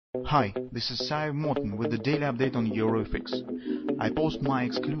Hi, this is Sive Morten with the daily update on EuroFX. I post my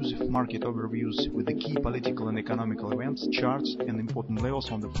exclusive market overviews with the key political and economical events, charts and important levels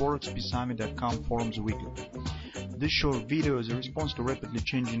on the ForexPeaceArmy.com forums weekly. This short video is a response to rapidly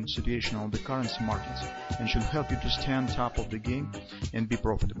changing situation on the currency markets and should help you to stay on top of the game and be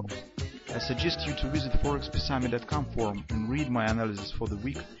profitable. I suggest you to visit ForexPeaceArmy.com forum and read my analysis for the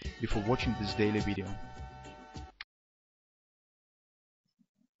week before watching this daily video.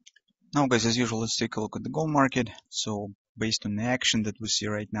 Now guys, as usual, let's take a look at the gold market. So based on the action that we see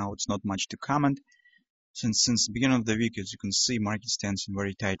right now, it's not much to comment. Since the beginning of the week, as you can see, market stands in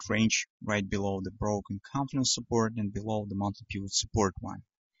very tight range, right below the broken confidence support and below the monthly pivot support one.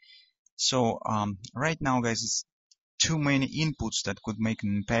 So right now guys, it's too many inputs that could make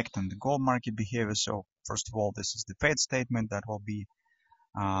an impact on the gold market behavior. So first of all, this is the Fed statement that will be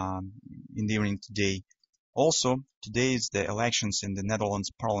in the evening today. Also, today is the elections in the Netherlands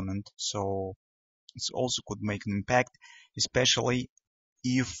Parliament, so it also could make an impact, especially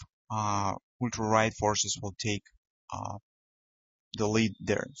if ultra-right forces will take the lead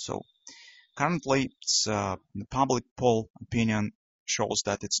there. So currently, the public poll opinion shows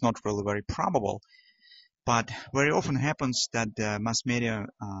that it's not really very probable, but very often happens that the mass media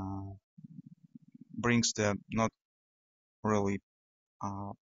brings the not really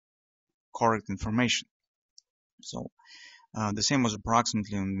correct information. So the same was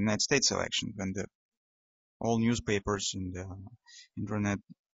approximately in the United States election, when all newspapers and internet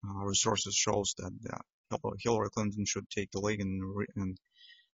resources shows that Hillary Clinton should take the lead and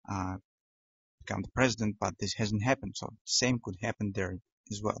become the president, but this hasn't happened. So the same could happen there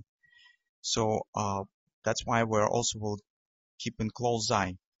as well. So that's why we also will keep a close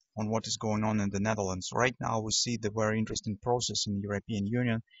eye on what is going on in the Netherlands. Right now we see the very interesting process in the European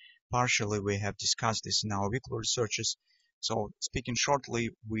Union. Partially we have discussed this in our weekly researches. So speaking shortly,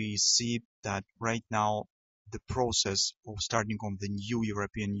 we see that right now the process of starting of the new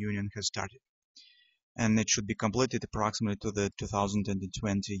European Union has started. And it should be completed approximately to the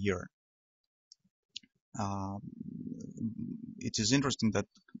 2020 year. It is interesting that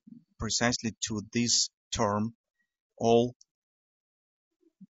precisely to this term, all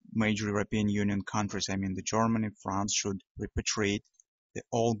major European Union countries, I mean the Germany, France, should repatriate the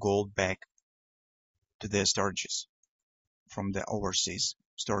all gold back to their storages from the overseas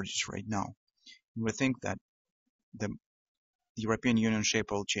storages right now. We think that the European Union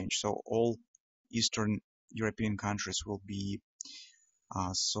shape will change, so all Eastern European countries will be,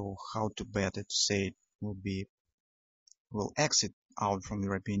 so how to better to say it, will exit out from the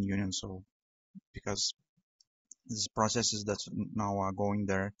European Union. So because these processes that now are going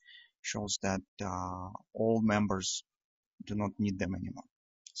there shows that all members do not need them anymore.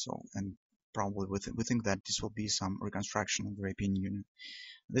 So, and probably we think that this will be some reconstruction of the European Union.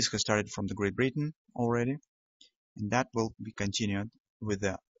 This has started from the Great Britain already, and that will be continued with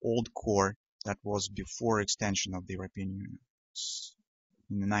the old core that was before extension of the European Union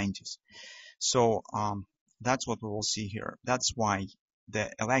in the 90s. So that's what we will see here. That's why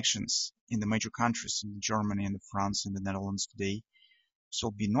the elections in the major countries, in Germany and France and the Netherlands today,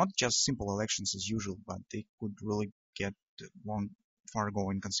 will be not just simple elections as usual, but they could really get long,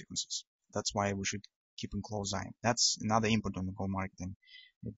 far-going consequences. That's why we should keep a close eye. That's another input on the gold market, and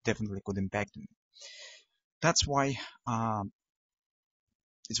it definitely could impact it. That's why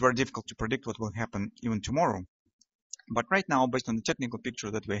it's very difficult to predict what will happen even tomorrow. But right now, based on the technical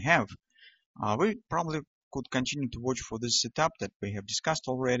picture that we have, we probably could continue to watch for this setup that we have discussed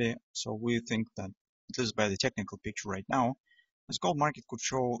already. So we think that, at least by the technical picture right now, this gold market could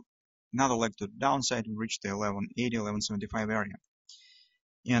show another leg to the downside and reach the 1180, 1175 area.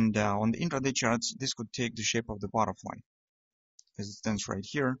 And on the intraday charts, this could take the shape of the butterfly, as it stands right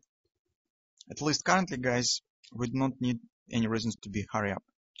here. At least currently, guys, we do not need any reasons to hurry up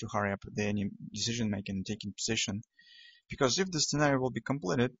any decision making and taking position, because if the scenario will be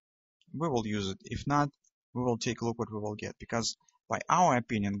completed, we will use it. If not, we will take a look what we will get, because by our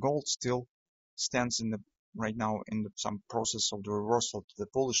opinion, gold still stands right now in some process of the reversal to the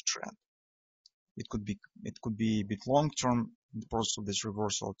bullish trend. It could be a bit long term in the process of this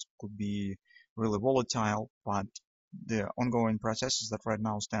reversal. It could be really volatile, but the ongoing processes that right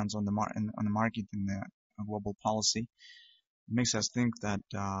now stands on the market in the global policy makes us think that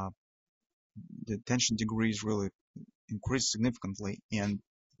the tension degrees really increase significantly, and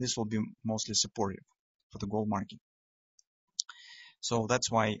this will be mostly supportive for the gold market. So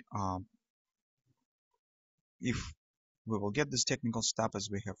that's why if we will get this technical step as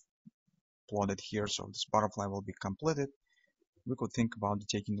we have plotted here, so this butterfly will be completed, we could think about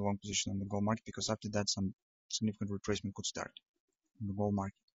taking the long position on the gold market, because after that some significant retracement could start in the gold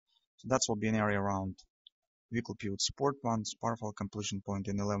market. So that will be an area around weekly pivot support points, powerful completion point,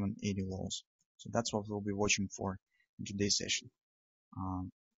 and 1180 lows. So that's what we'll be watching for in today's session.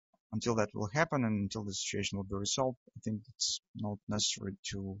 Until that will happen and until the situation will be resolved, I think it's not necessary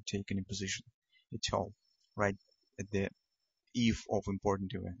to take any position at all right at the eve of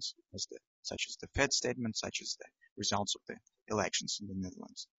important events, such as the Fed statement, such as the results of the elections in the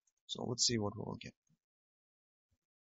Netherlands. So let's see what we'll get.